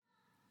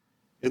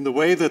In the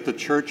way that the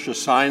church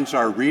assigns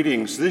our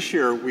readings, this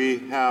year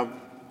we have,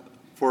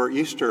 for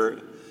Easter,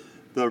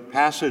 the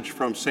passage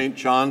from St.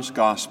 John's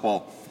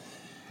Gospel.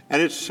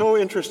 And it's so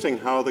interesting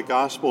how the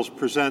Gospels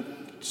present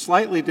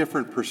slightly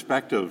different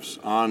perspectives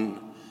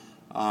on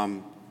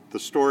the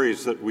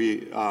stories that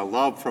we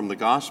love from the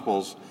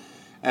Gospels.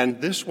 And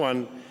this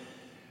one,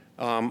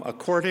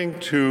 according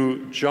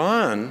to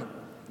John,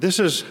 this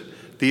is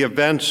the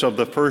events of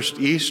the first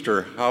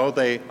Easter, how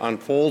they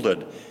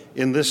unfolded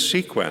in this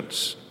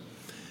sequence.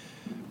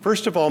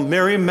 First of all,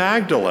 Mary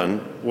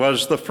Magdalene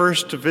was the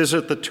first to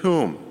visit the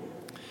tomb.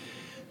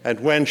 And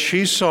when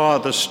she saw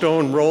the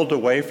stone rolled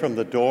away from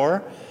the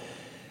door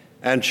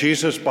and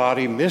Jesus'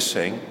 body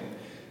missing,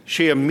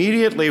 she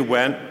immediately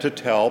went to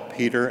tell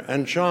Peter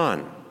and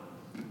John.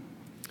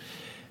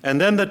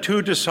 And then the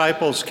two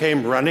disciples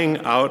came running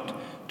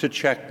out to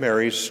check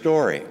Mary's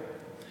story.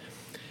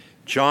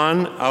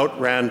 John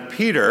outran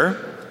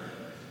Peter,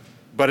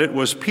 but it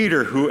was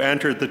Peter who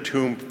entered the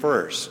tomb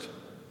first.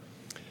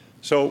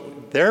 So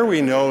there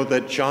we know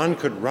that John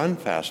could run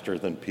faster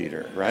than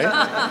Peter,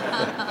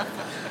 right?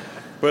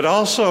 But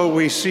also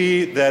we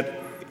see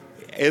that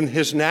in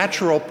his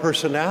natural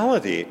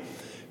personality,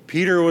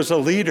 Peter was a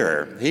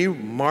leader. He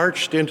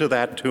marched into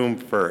that tomb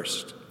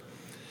first.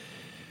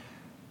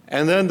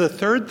 And then the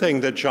third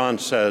thing that John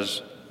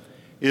says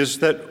is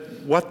that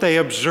what they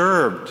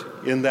observed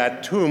in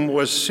that tomb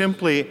was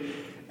simply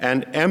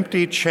an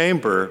empty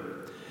chamber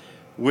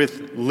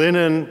with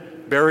linen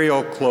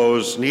burial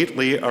clothes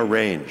neatly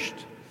arranged.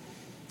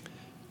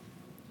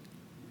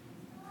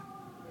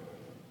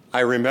 I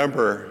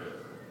remember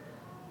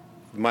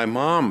my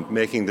mom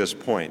making this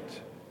point,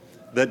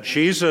 that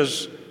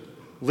Jesus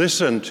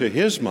listened to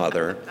his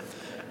mother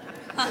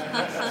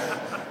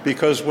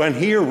because when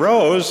he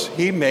arose,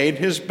 he made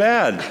his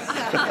bed.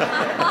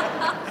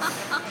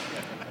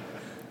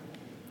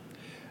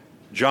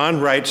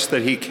 John writes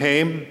that he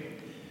came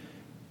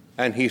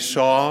and he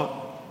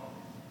saw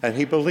and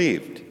he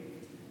believed.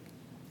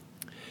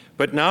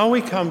 But now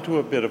we come to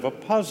a bit of a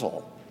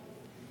puzzle.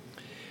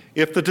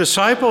 If the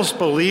disciples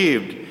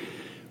believed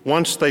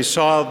once they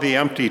saw the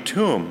empty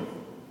tomb,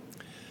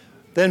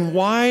 then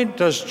why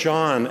does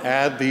John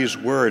add these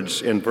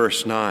words in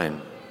verse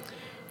 9?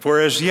 For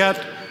as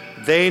yet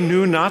they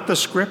knew not the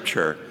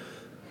scripture,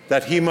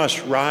 that he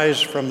must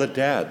rise from the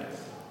dead.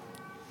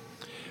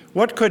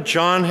 What could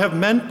John have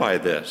meant by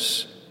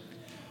this?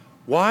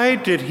 Why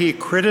did he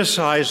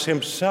criticize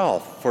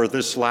himself for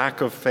this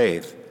lack of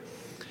faith?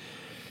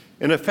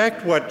 In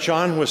effect, what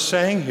John was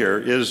saying here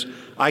is,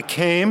 I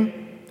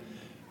came,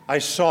 I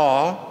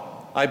saw,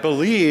 I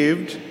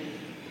believed,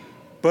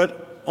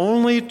 but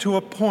only to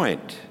a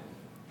point.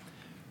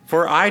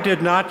 For I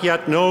did not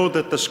yet know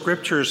that the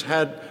scriptures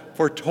had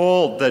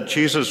foretold that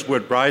Jesus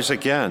would rise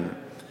again.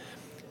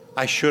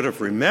 I should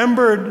have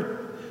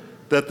remembered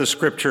that the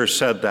scripture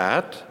said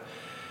that.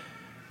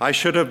 I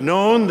should have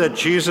known that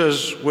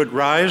Jesus would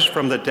rise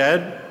from the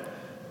dead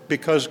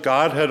because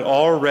God had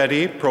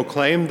already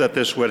proclaimed that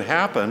this would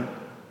happen.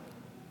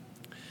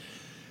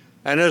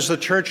 And as the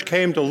church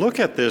came to look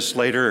at this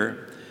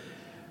later,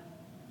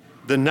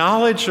 the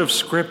knowledge of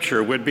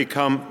Scripture would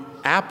become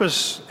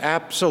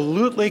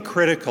absolutely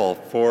critical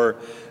for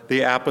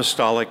the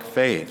apostolic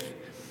faith.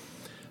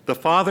 The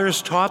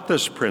fathers taught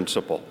this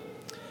principle.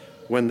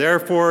 When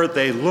therefore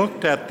they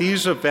looked at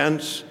these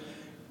events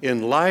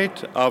in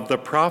light of the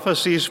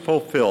prophecies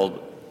fulfilled,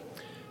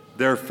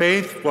 their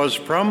faith was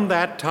from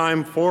that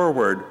time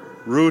forward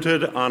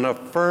rooted on a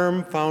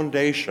firm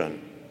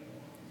foundation.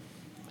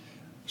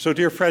 So,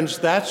 dear friends,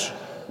 that's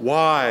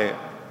why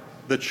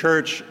the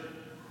church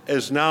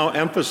is now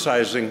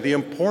emphasizing the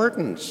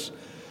importance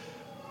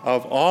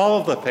of all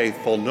of the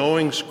faithful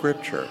knowing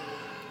Scripture.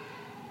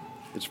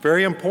 It's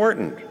very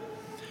important.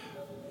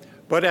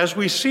 But as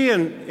we see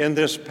in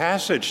this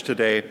passage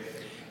today,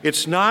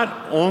 it's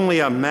not only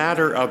a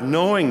matter of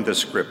knowing the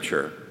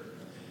Scripture,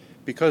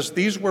 because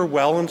these were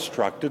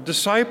well-instructed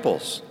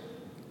disciples.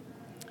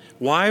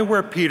 Why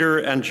were Peter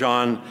and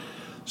John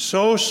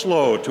so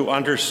slow to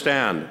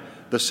understand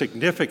the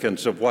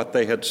significance of what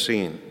they had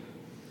seen?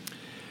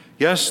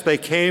 Yes, they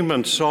came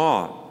and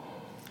saw,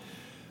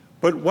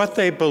 but what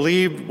they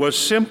believed was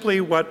simply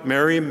what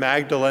Mary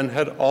Magdalene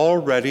had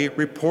already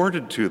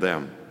reported to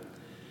them,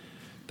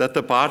 that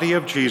the body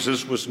of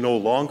Jesus was no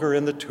longer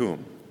in the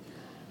tomb.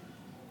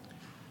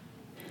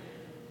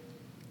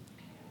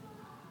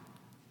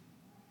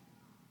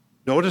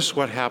 Notice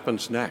what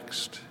happens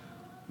next.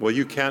 Well,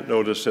 you can't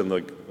notice in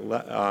the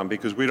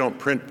because we don't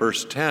print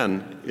verse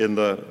 10 in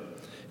the.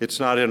 It's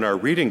not in our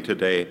reading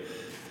today.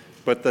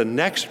 But the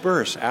next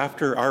verse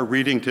after our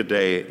reading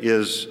today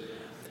is,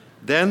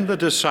 "Then the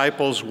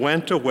disciples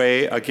went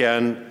away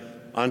again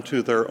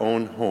unto their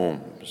own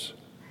homes."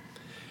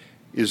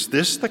 Is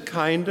this the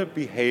kind of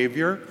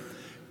behavior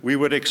we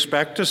would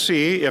expect to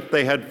see if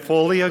they had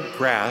fully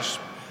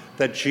grasped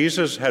that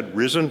Jesus had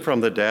risen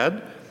from the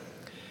dead?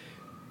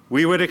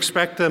 We would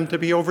expect them to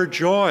be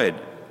overjoyed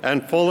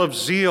and full of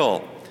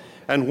zeal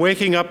and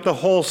waking up the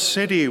whole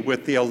city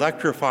with the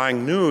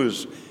electrifying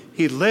news,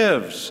 he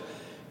lives,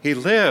 He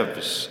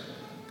lives.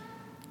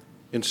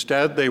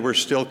 Instead, they were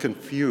still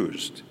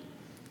confused.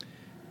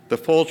 The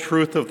full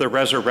truth of the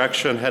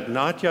resurrection had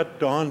not yet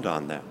dawned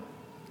on them.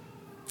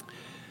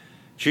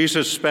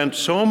 Jesus spent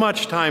so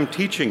much time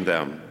teaching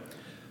them,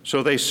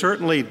 so they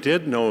certainly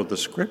did know the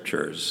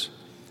scriptures.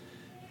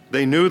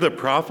 They knew the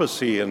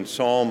prophecy in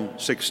Psalm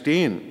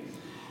 16,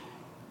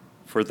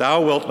 "For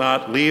thou wilt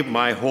not leave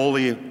my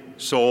holy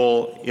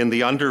soul in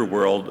the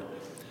underworld,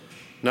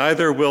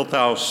 neither wilt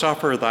thou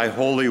suffer thy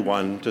Holy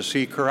One to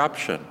see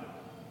corruption."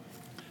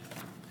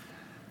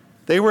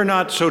 They were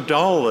not so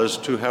dull as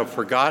to have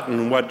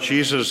forgotten what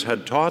Jesus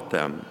had taught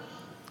them.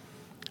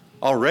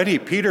 Already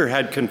Peter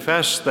had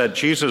confessed that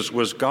Jesus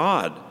was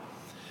God.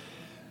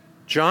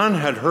 John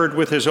had heard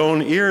with his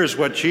own ears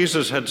what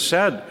Jesus had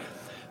said,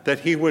 that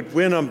he would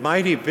win a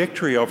mighty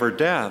victory over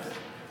death.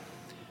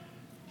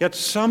 Yet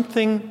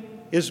something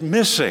is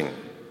missing.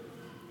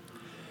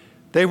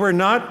 They were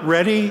not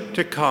ready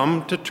to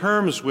come to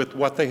terms with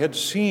what they had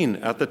seen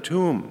at the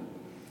tomb.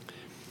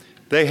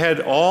 They had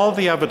all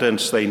the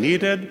evidence they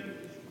needed.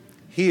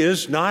 He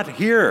is not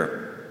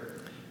here.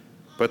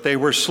 But they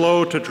were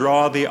slow to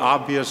draw the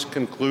obvious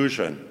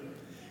conclusion.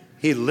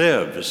 He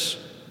lives.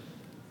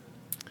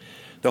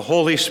 The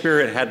Holy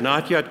Spirit had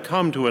not yet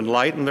come to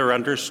enlighten their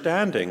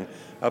understanding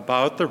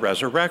about the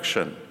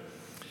resurrection.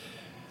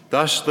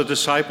 Thus the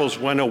disciples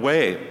went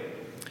away,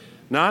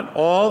 not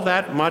all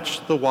that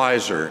much the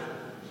wiser,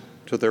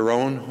 to their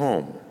own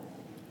home.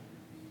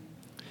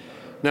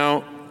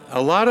 Now,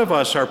 a lot of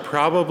us are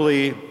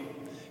probably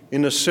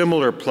in a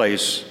similar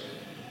place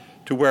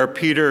to where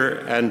Peter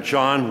and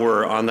John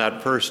were on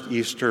that first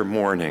Easter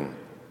morning.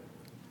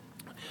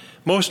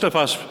 Most of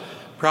us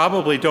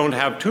probably don't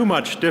have too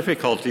much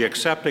difficulty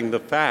accepting the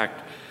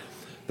fact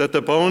that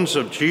the bones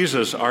of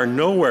Jesus are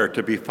nowhere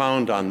to be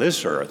found on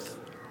this earth.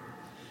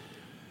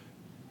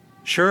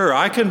 Sure,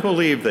 I can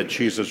believe that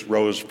Jesus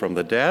rose from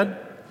the dead,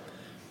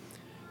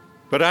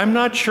 but I'm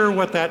not sure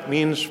what that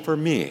means for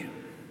me.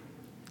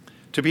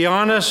 To be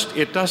honest,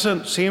 it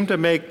doesn't seem to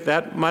make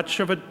that much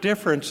of a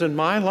difference in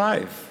my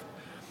life.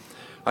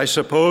 I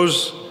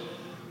suppose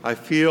I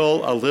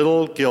feel a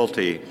little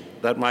guilty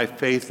that my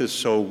faith is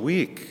so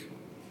weak.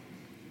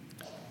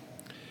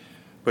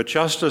 But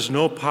just as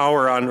no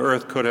power on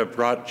earth could have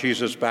brought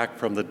Jesus back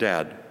from the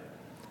dead,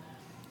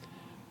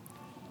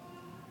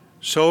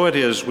 so it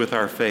is with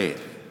our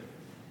faith.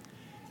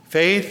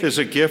 Faith is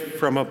a gift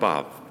from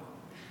above,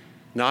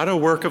 not a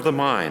work of the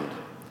mind,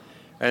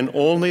 and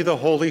only the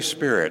Holy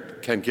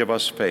Spirit can give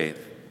us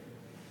faith.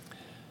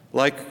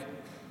 Like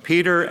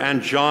Peter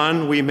and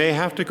John, we may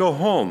have to go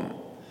home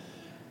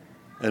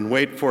and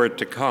wait for it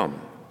to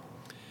come,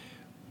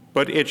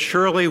 but it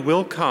surely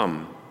will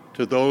come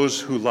to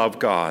those who love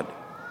God.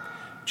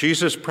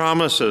 Jesus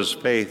promises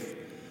faith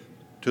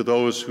to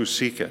those who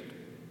seek it.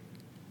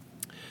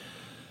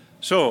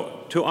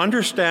 So, to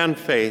understand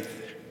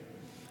faith,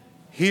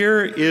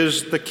 here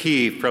is the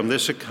key from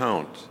this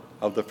account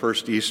of the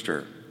first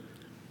Easter.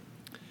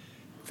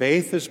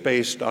 Faith is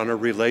based on a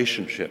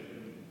relationship.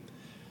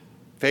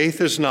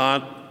 Faith is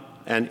not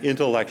an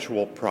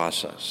intellectual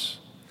process.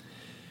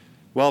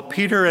 While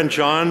Peter and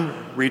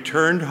John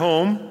returned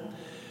home,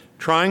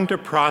 trying to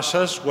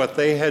process what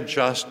they had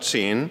just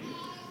seen,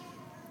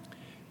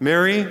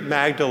 Mary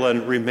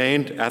Magdalene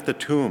remained at the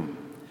tomb.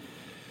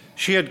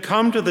 She had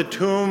come to the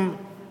tomb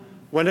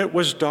when it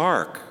was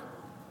dark,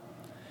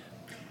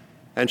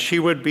 and she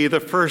would be the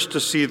first to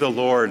see the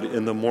Lord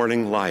in the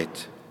morning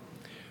light.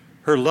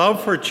 Her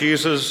love for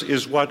Jesus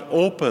is what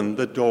opened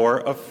the door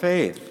of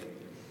faith.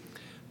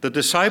 The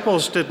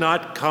disciples did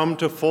not come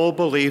to full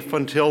belief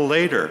until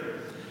later,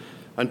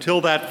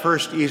 until that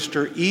first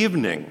Easter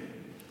evening,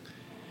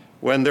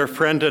 when their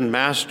friend and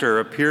master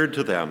appeared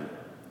to them.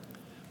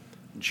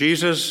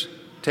 Jesus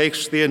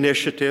takes the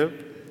initiative.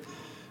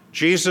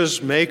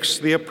 Jesus makes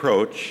the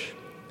approach.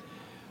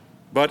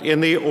 But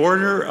in the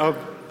order of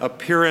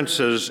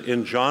appearances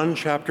in John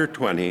chapter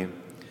 20,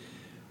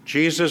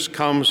 Jesus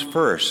comes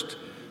first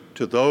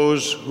to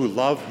those who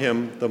love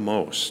him the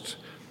most.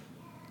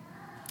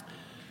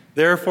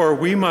 Therefore,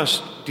 we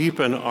must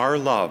deepen our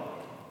love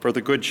for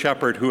the Good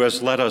Shepherd who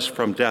has led us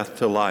from death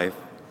to life.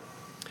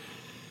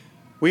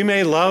 We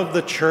may love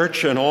the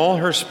church in all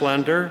her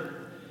splendor,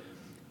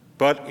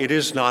 but it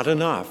is not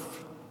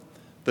enough.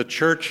 The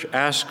church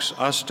asks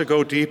us to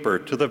go deeper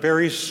to the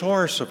very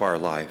source of our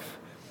life.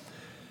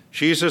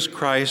 Jesus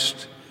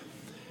Christ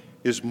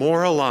is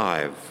more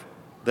alive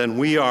than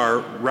we are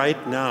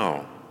right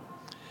now.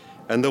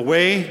 And the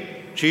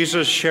way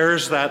Jesus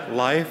shares that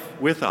life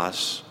with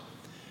us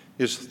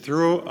is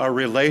through a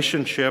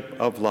relationship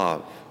of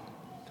love.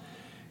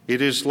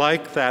 It is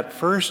like that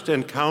first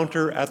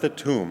encounter at the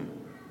tomb.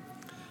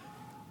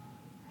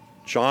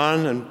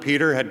 John and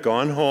Peter had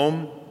gone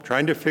home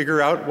trying to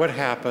figure out what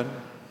happened.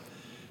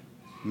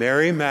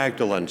 Mary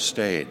Magdalene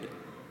stayed,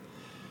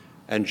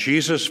 and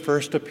Jesus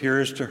first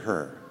appears to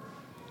her.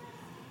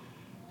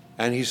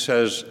 And he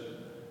says,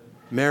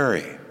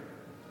 "Mary."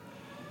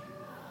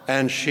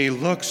 And she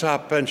looks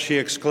up and she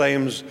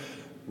exclaims,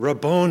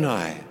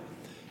 "Rabboni,"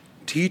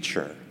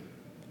 teacher.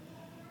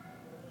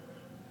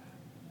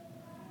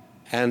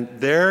 And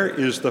there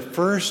is the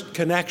first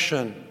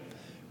connection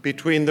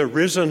between the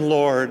risen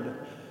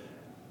Lord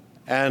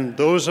and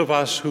those of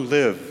us who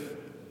live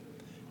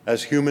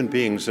as human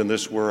beings in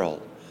this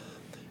world.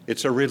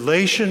 It's a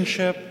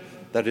relationship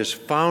that is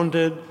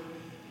founded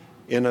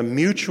in a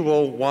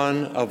mutual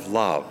one of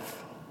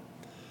love.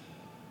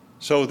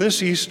 So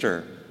this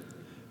Easter,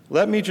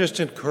 let me just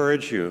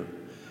encourage you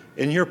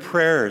in your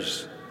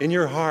prayers, in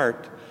your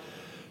heart,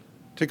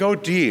 to go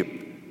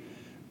deep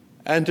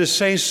and to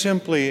say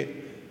simply,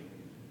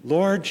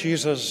 Lord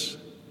Jesus,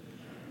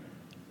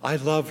 I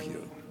love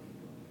you.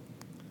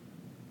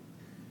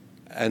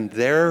 And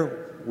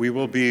there we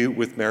will be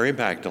with Mary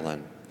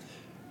Magdalene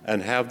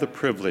and have the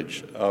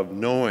privilege of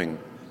knowing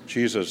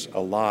Jesus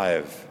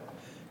alive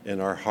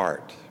in our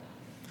heart.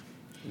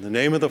 In the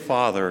name of the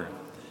Father,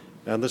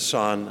 and the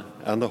Son,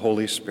 and the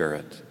Holy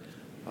Spirit.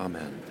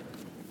 Amen.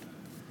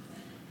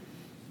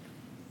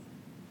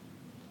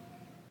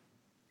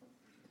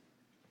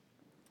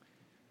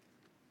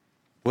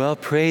 Well,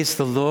 praise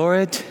the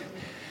Lord. There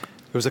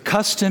was a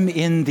custom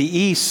in the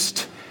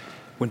East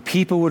when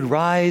people would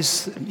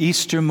rise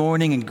Easter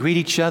morning and greet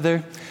each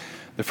other.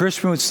 The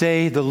first one would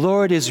say, "The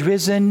Lord is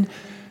risen,"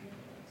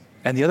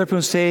 and the other one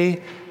would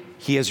say,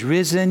 "He has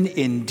risen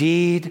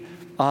indeed,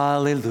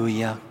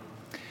 Alleluia."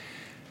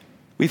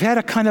 We've had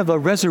a kind of a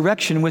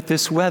resurrection with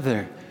this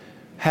weather,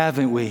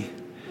 haven't we?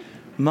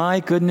 My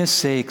goodness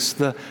sakes,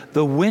 the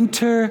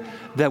winter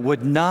that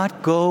would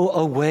not go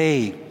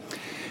away.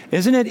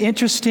 Isn't it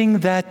interesting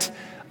that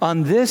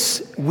on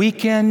this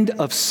weekend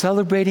of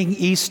celebrating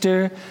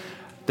Easter,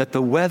 that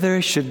the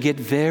weather should get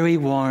very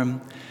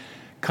warm,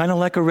 kind of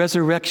like a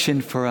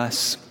resurrection for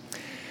us?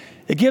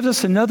 It gives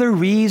us another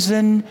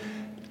reason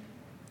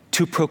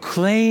to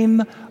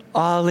proclaim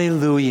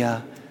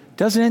Alleluia,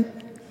 doesn't it?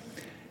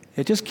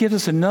 It just gives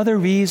us another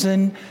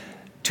reason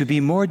to be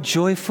more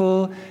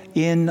joyful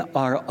in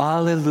our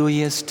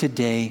Alleluias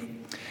today.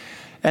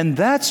 And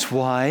that's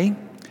why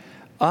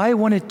I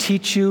want to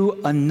teach you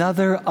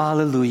another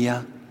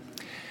Alleluia.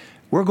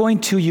 We're going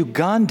to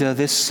Uganda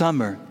this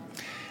summer.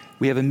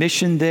 We have a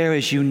mission there,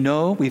 as you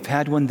know. We've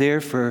had one there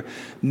for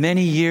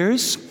many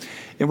years.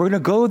 And we're going to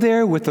go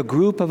there with a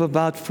group of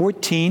about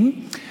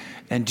 14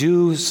 and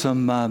do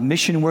some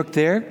mission work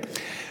there.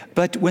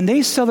 But when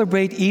they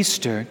celebrate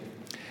Easter,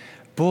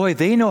 boy,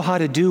 they know how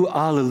to do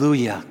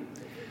Alleluia.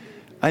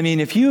 I mean,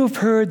 if you've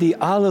heard the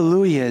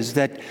Alleluias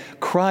that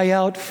cry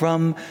out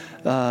from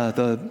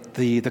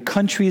the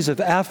countries of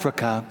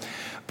Africa,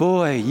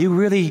 boy, you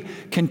really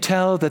can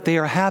tell that they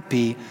are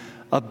happy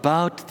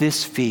about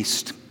this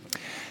feast.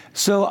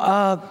 So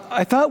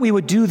I thought we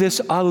would do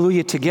this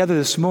Alleluia together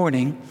this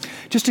morning,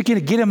 just to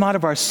get them out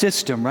of our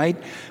system, right?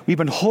 We've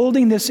been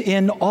holding this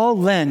in all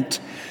Lent,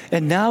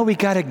 and now we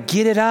got to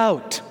get it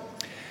out.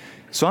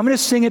 So I'm going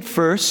to sing it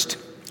first,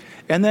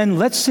 and then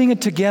let's sing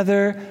it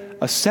together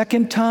a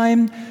second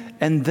time,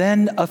 and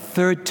then a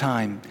third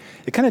time.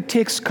 It kind of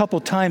takes a couple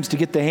times to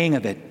get the hang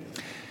of it.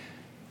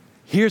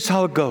 Here's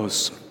how it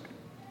goes.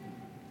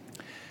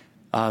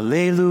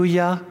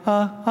 Alleluia,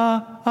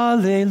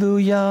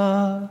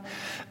 alleluia,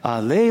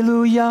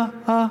 alleluia,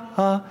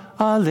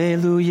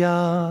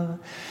 alleluia,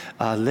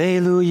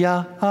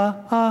 alleluia,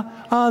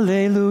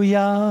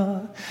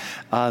 alleluia,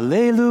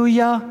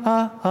 alleluia,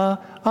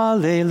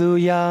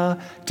 alleluia.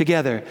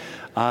 Together.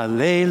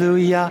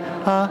 Alleluia,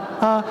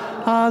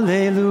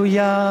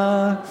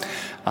 alleluia,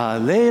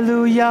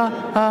 alleluia,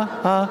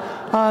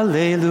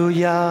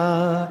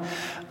 alleluia,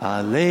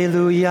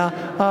 alleluia,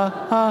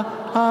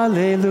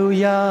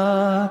 alleluia,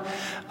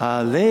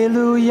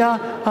 alleluia,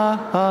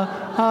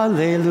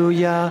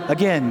 alleluia.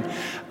 Again.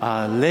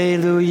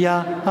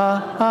 Alleluia,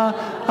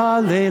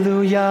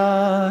 alleluia,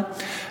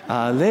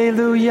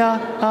 alleluia,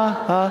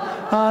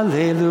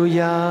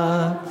 alleluia.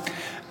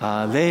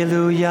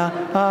 Alleluia,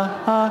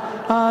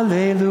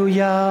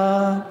 alleluia,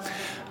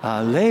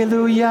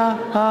 alleluia,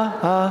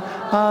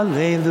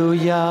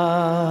 alleluia.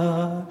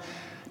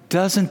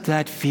 Doesn't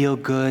that feel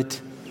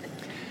good?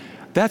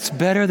 That's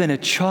better than a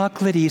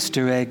chocolate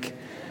Easter egg.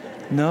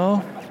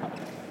 No?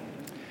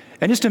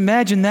 And just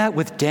imagine that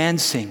with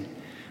dancing,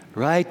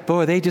 right?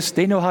 Boy, they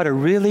know how to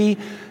really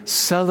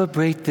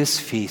celebrate this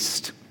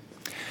feast.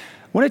 I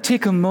want to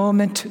take a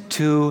moment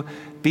to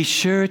be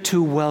sure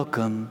to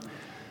welcome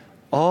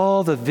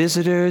all the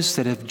visitors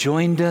that have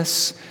joined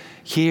us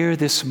here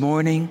this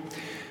morning.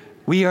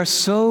 We are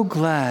so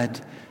glad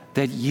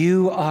that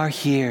you are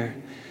here.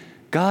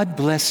 God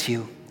bless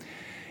you.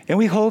 And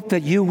we hope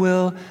that you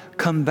will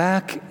come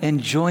back and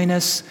join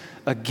us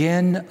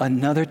again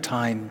another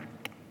time.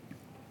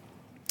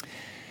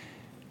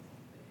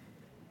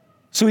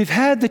 So we've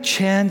had the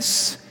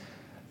chance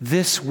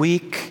this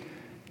week,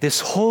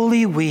 this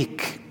Holy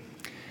Week,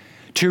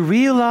 to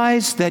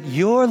realize that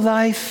your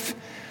life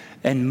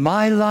and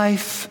my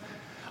life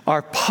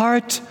are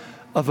part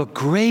of a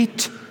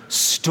great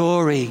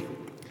story,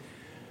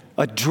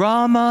 a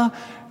drama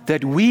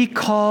that we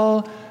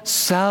call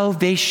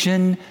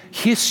salvation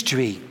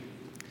history.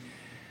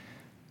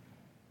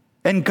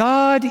 And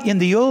God in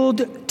the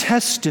Old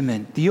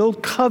Testament, the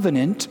Old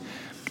Covenant,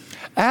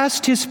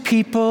 asked his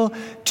people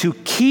to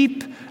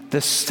keep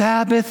the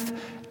Sabbath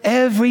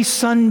every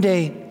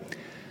Sunday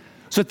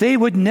so that they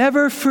would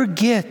never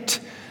forget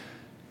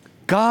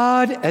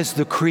God as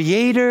the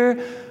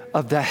creator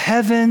of the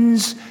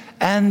heavens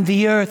and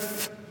the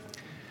earth,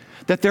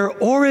 that their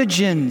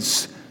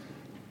origins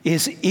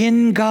is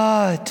in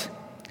God.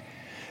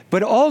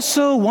 But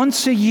also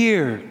once a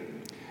year,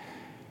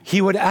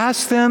 he would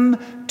ask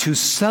them to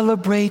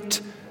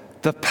celebrate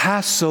the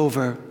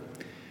Passover,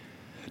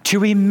 to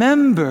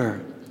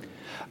remember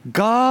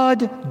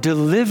God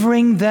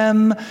delivering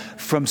them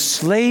from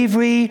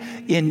slavery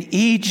in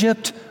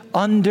Egypt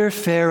under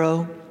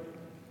Pharaoh.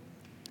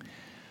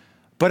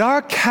 But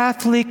our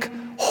Catholic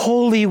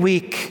Holy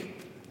Week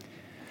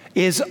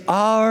is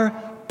our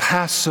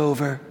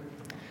Passover,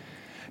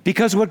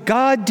 because what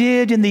God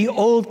did in the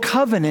Old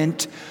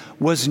Covenant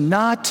was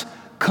not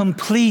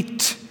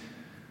complete.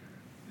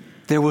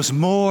 There was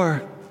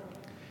more.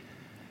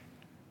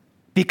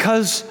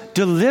 Because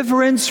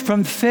deliverance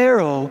from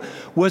Pharaoh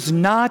was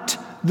not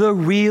the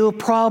real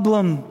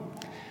problem.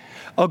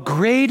 A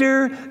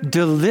greater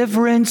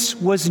deliverance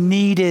was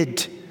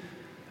needed.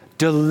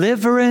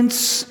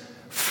 Deliverance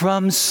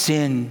from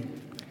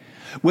sin,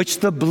 which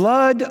the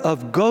blood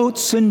of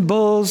goats and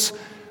bulls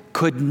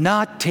could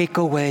not take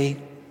away.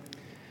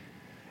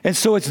 And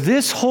so it's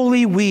this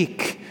Holy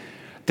Week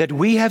that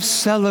we have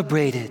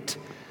celebrated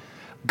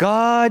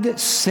God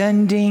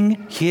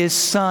sending his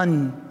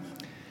Son,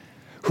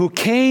 who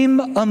came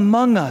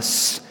among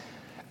us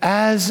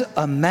as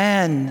a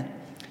man.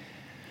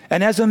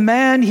 And as a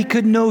man, he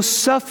could know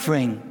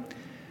suffering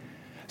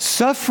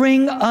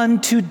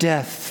unto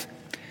death.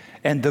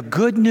 And the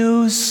good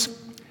news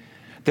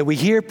that we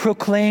hear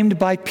proclaimed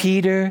by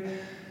Peter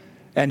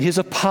and his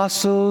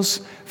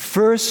apostles,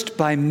 first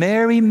by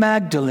Mary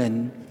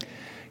Magdalene,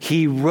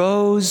 he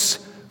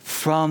rose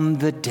from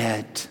the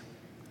dead.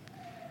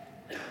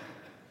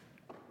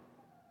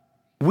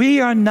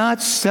 We are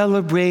not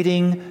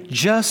celebrating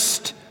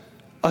just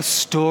a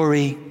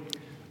story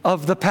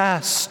of the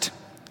past.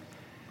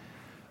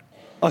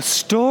 A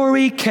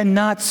story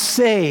cannot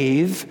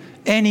save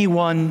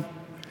anyone.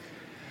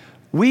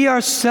 We are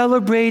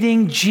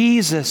celebrating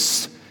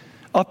Jesus,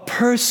 a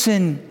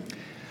person,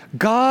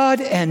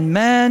 God and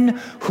man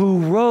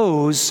who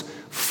rose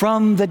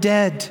from the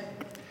dead.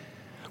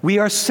 We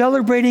are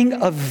celebrating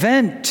an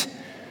event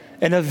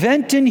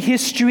in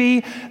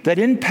history that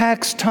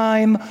impacts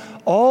time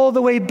all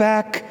the way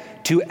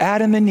back to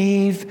Adam and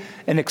Eve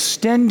and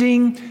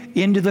extending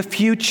into the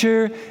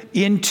future,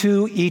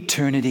 into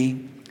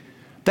eternity.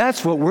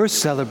 That's what we're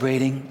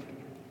celebrating.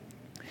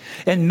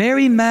 And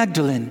Mary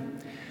Magdalene,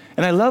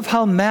 and I love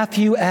how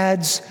Matthew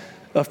adds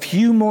a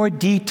few more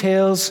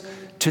details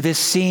to this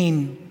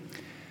scene.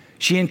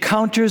 She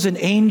encounters an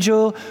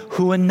angel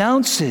who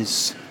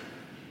announces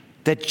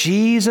that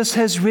Jesus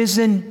has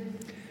risen.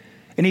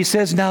 And he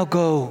says, "Now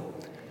go."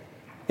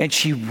 And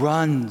she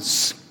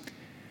runs.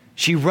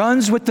 She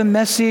runs with the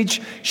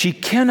message. She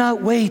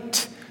cannot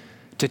wait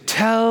to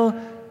tell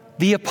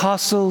the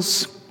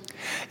apostles.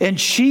 And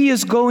she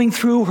is going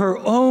through her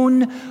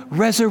own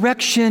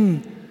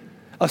resurrection,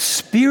 a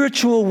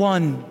spiritual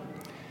one.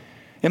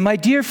 And my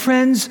dear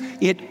friends,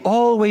 it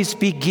always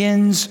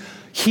begins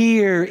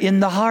here in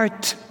the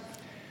heart.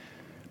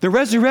 The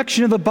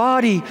resurrection of the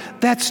body,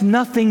 that's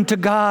nothing to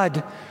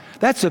God.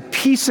 That's a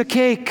piece of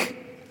cake.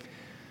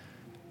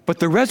 But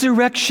the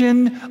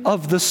resurrection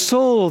of the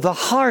soul, the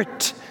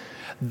heart,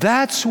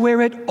 that's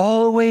where it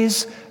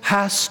always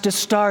has to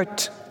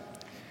start.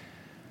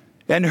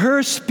 And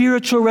her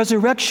spiritual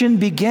resurrection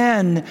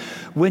began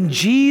when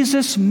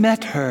Jesus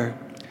met her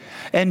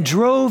and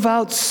drove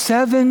out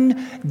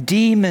 7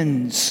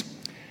 demons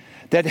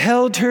that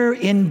held her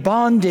in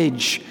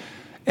bondage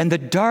and the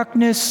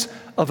darkness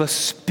of a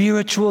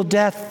spiritual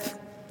death.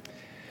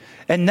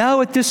 And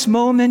now at this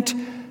moment,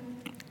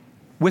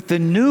 with the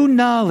new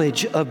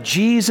knowledge of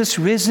Jesus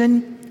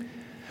risen,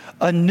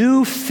 a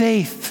new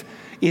faith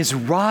is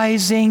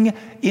rising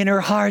in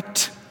her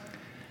heart,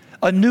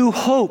 a new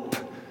hope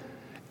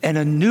and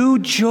a new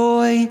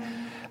joy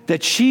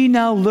that she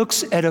now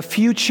looks at a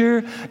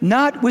future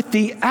not with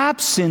the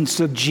absence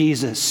of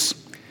Jesus,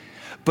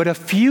 but a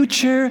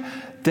future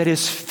that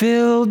is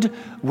filled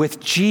with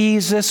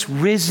Jesus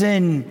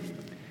risen.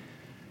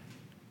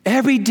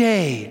 Every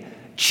day,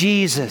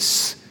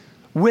 Jesus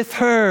with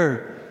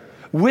her,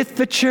 with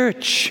the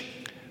church,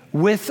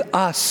 with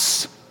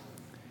us.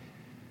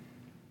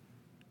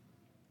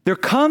 There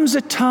comes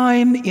a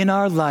time in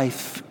our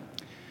life,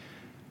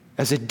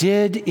 as it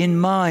did in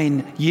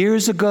mine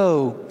years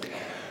ago,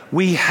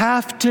 we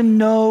have to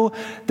know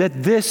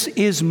that this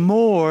is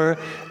more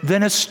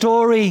than a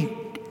story.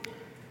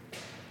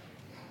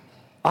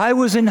 I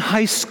was in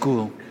high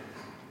school,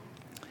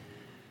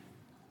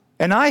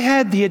 and I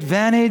had the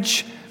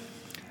advantage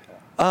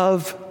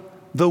of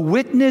the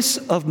witness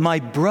of my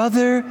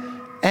brother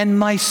and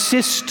my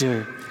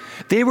sister.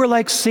 They were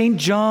like St.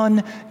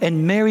 John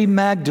and Mary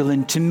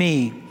Magdalene to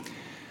me,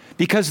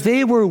 because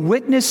they were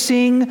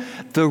witnessing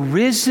the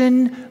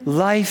risen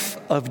life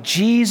of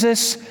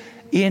Jesus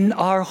in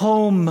our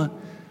home.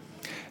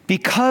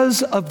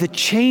 because of the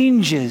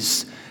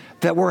changes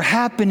that were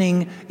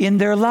happening in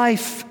their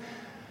life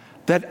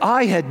that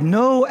I had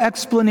no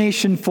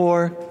explanation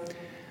for.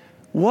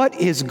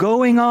 What is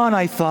going on,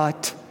 I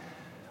thought?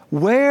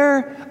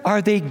 Where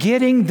are they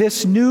getting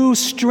this new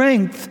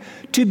strength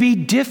to be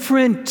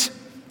different?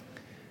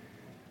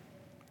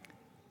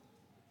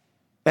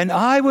 And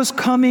I was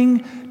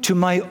coming to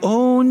my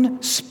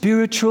own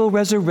spiritual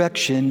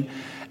resurrection,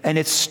 and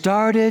it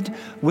started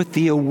with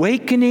the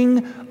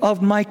awakening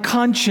of my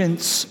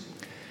conscience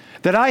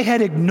that I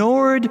had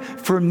ignored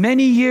for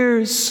many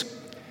years.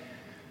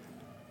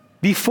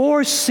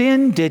 Before,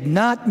 sin did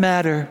not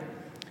matter.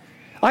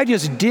 I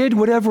just did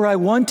whatever I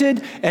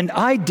wanted, and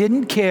I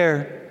didn't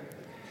care.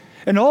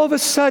 And all of a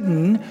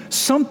sudden,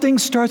 something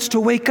starts to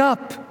wake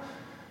up.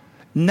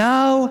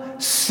 Now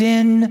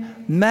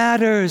sin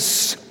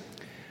matters.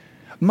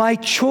 My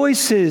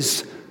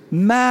choices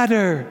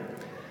matter.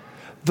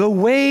 The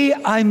way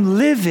I'm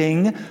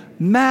living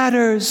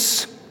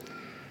matters.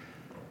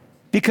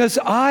 Because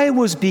I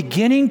was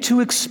beginning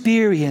to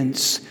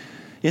experience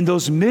in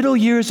those middle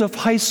years of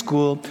high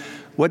school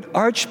what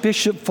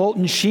Archbishop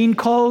Fulton Sheen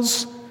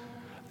calls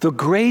the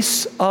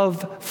grace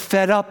of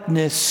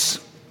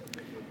fed-upness.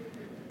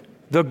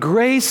 The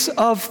grace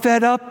of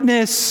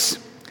fed-upness.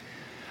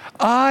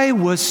 I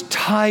was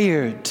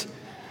tired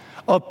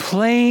of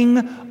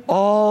playing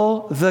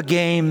all the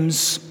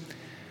games,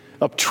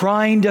 of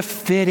trying to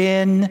fit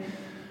in,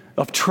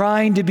 of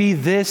trying to be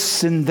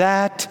this and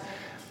that,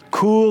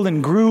 cool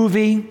and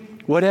groovy,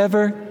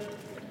 whatever.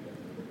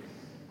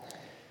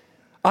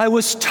 I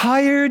was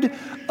tired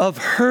of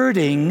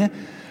hurting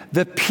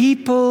the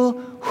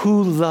people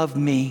who love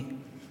me.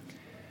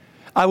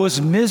 I was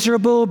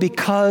miserable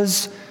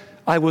because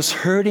I was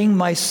hurting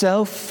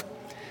myself.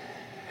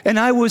 And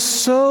I was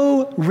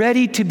so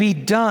ready to be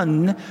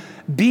done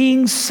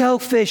being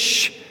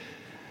selfish,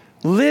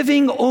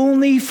 living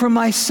only for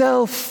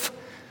myself.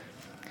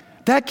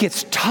 That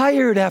gets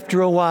tired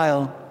after a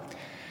while.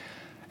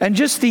 And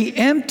just the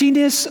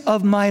emptiness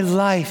of my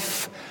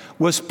life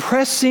was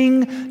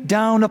pressing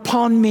down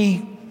upon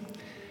me.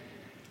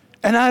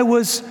 And I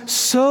was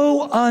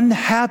so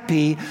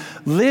unhappy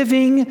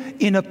living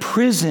in a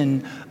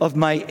prison of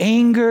my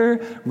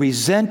anger,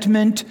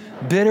 resentment,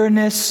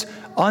 bitterness,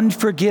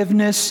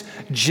 unforgiveness,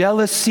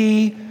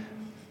 jealousy,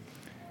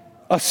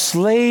 a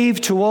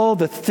slave to all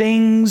the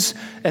things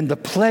and the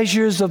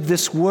pleasures of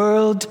this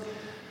world.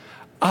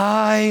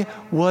 I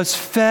was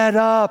fed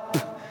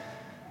up,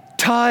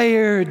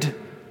 tired.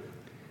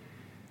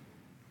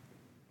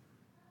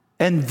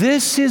 And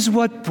this is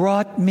what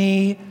brought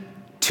me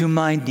to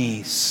my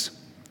knees.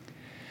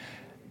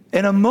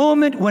 In a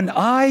moment when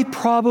I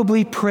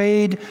probably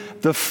prayed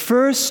the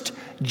first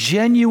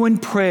genuine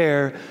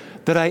prayer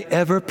that I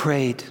ever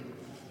prayed.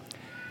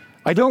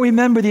 I don't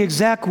remember the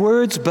exact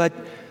words, but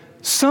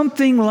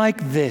something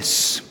like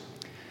this: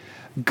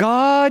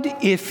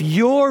 God, if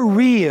you're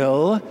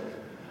real,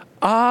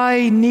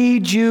 I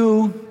need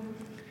you.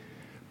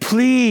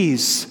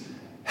 Please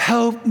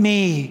help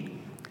me.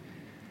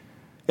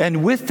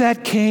 And with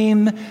that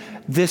came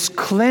this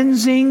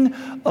cleansing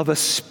of a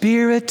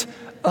spirit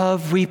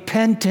of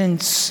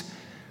repentance.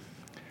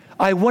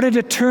 I wanted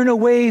to turn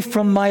away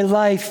from my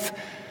life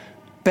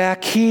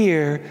back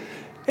here,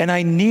 and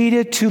I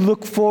needed to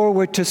look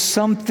forward to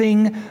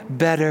something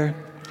better.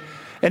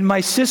 And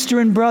my sister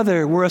and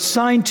brother were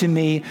assigned to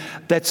me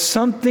that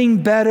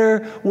something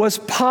better was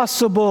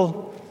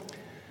possible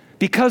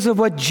because of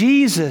what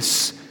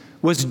Jesus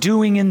was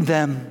doing in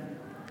them.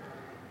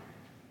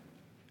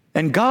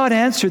 And God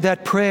answered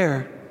that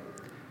prayer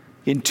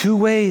in two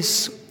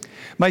ways.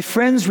 My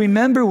friends,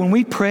 remember when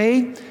we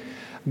pray,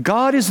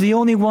 God is the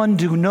only one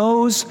who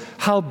knows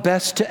how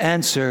best to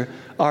answer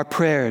our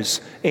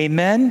prayers.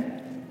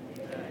 Amen?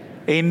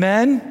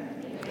 Amen?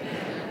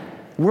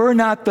 We're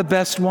not the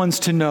best ones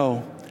to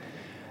know.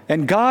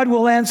 And God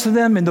will answer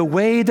them in the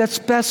way that's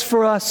best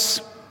for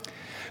us.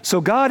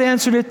 So God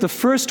answered it the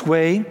first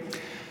way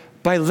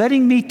by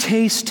letting me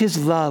taste His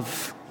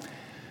love.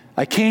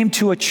 I came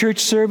to a church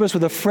service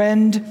with a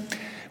friend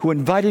who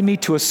invited me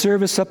to a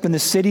service up in the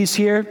cities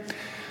here.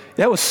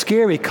 That was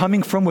scary,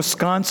 coming from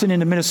Wisconsin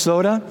into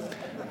Minnesota.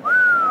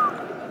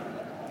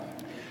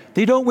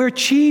 They don't wear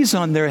cheese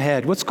on their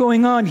head. What's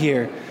going on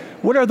here?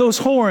 What are those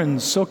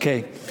horns?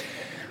 Okay.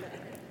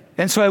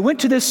 And so I went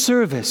to this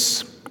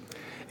service,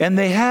 and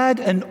they had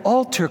an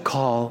altar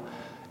call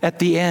at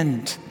the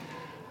end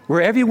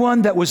where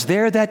everyone that was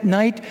there that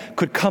night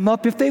could come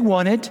up if they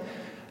wanted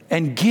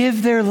and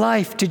give their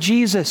life to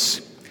Jesus.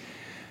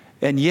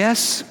 And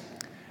yes,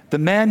 the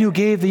man who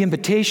gave the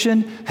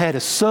invitation had a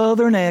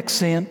southern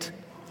accent,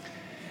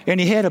 and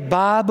he had a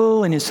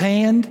Bible in his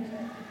hand,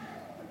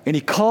 and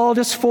he called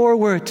us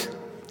forward.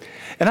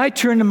 And I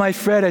turned to my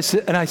friend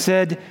and I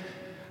said,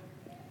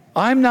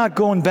 I'm not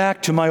going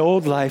back to my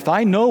old life.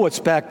 I know what's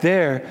back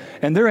there,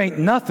 and there ain't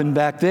nothing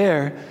back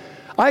there.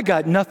 I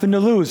got nothing to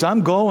lose.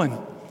 I'm going.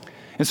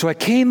 And so I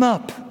came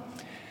up,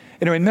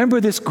 and I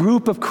remember this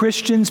group of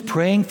Christians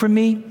praying for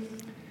me.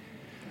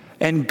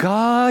 And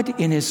God,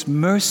 in His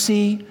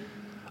mercy,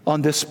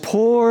 on this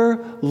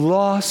poor,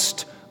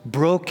 lost,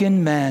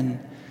 broken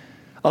man,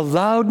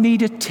 allowed me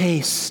to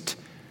taste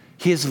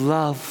his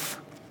love.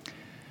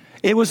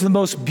 It was the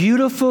most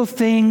beautiful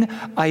thing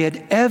I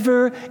had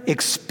ever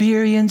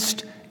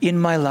experienced in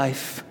my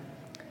life.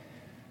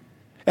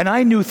 And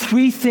I knew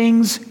three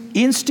things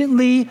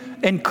instantly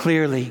and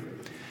clearly.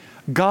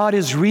 God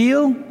is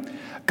real,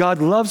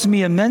 God loves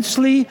me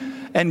immensely,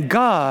 and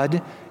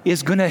God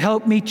is going to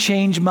help me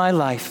change my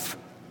life.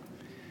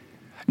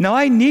 Now,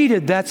 I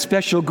needed that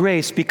special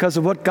grace because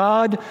of what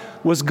God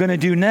was going to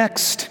do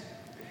next.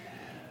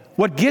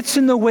 What gets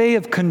in the way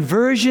of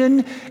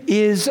conversion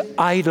is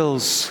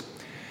idols.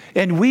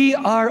 And we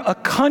are a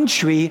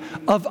country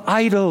of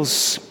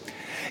idols.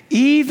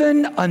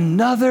 Even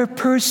another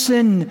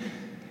person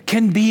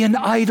can be an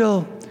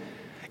idol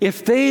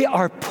if they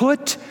are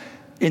put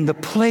in the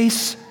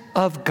place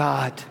of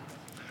God.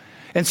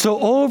 And so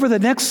over the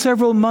next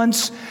several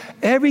months,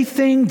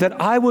 everything that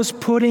I was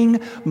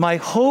putting my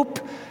hope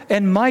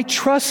and my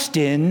trust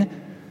in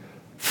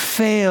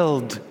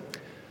failed,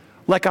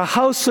 like a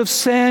house of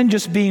sand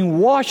just being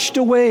washed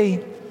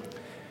away.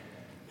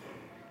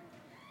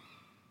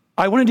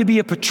 I wanted to be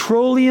a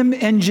petroleum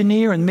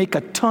engineer and make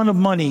a ton of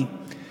money.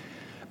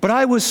 But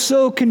I was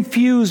so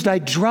confused, I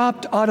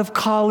dropped out of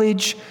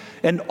college,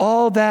 and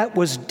all that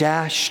was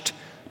dashed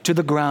to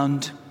the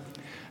ground.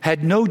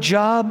 Had no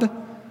job,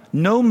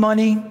 no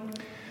money,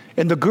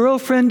 and the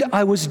girlfriend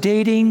I was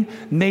dating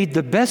made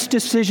the best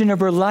decision of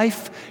her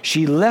life.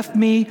 She left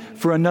me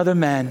for another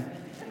man.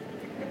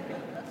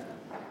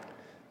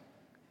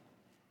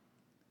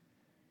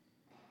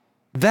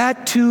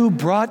 That too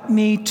brought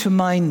me to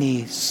my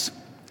knees.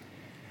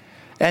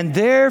 And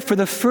there, for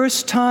the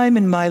first time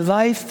in my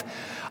life,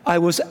 I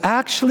was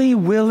actually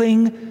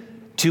willing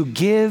to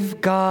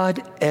give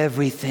God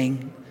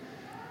everything,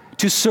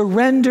 to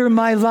surrender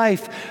my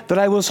life that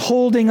I was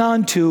holding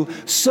on to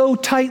so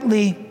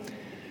tightly.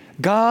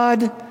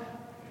 God,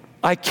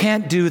 I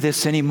can't do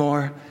this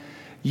anymore.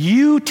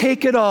 You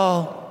take it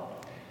all.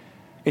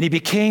 And He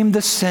became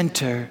the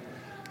center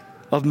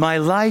of my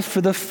life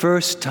for the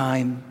first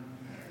time.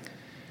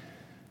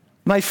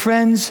 My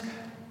friends,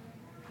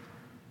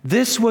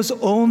 this was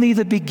only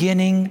the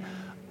beginning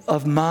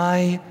of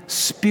my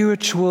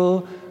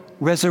spiritual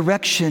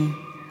resurrection.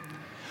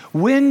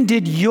 When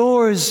did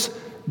yours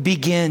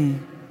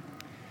begin?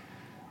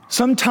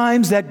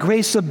 Sometimes that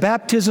grace of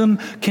baptism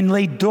can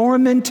lay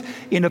dormant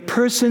in a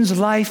person's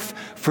life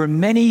for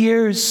many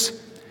years.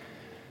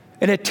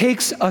 And it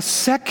takes a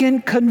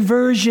second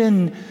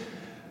conversion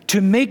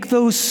to make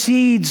those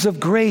seeds of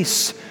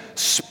grace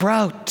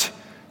sprout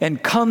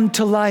and come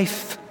to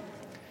life.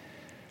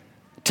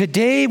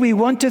 Today we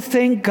want to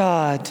thank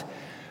God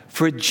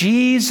for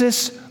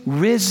Jesus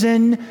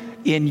risen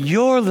in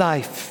your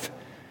life,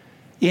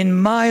 in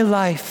my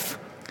life,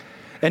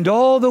 and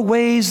all the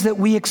ways that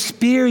we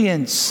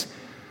experience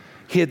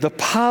the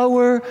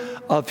power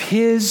of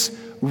His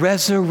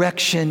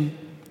resurrection.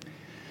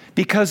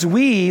 Because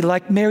we,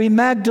 like Mary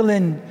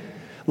Magdalene,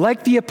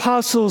 like the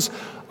apostles,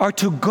 are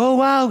to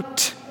go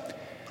out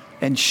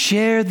and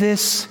share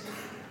this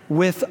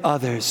with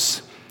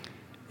others.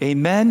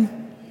 Amen.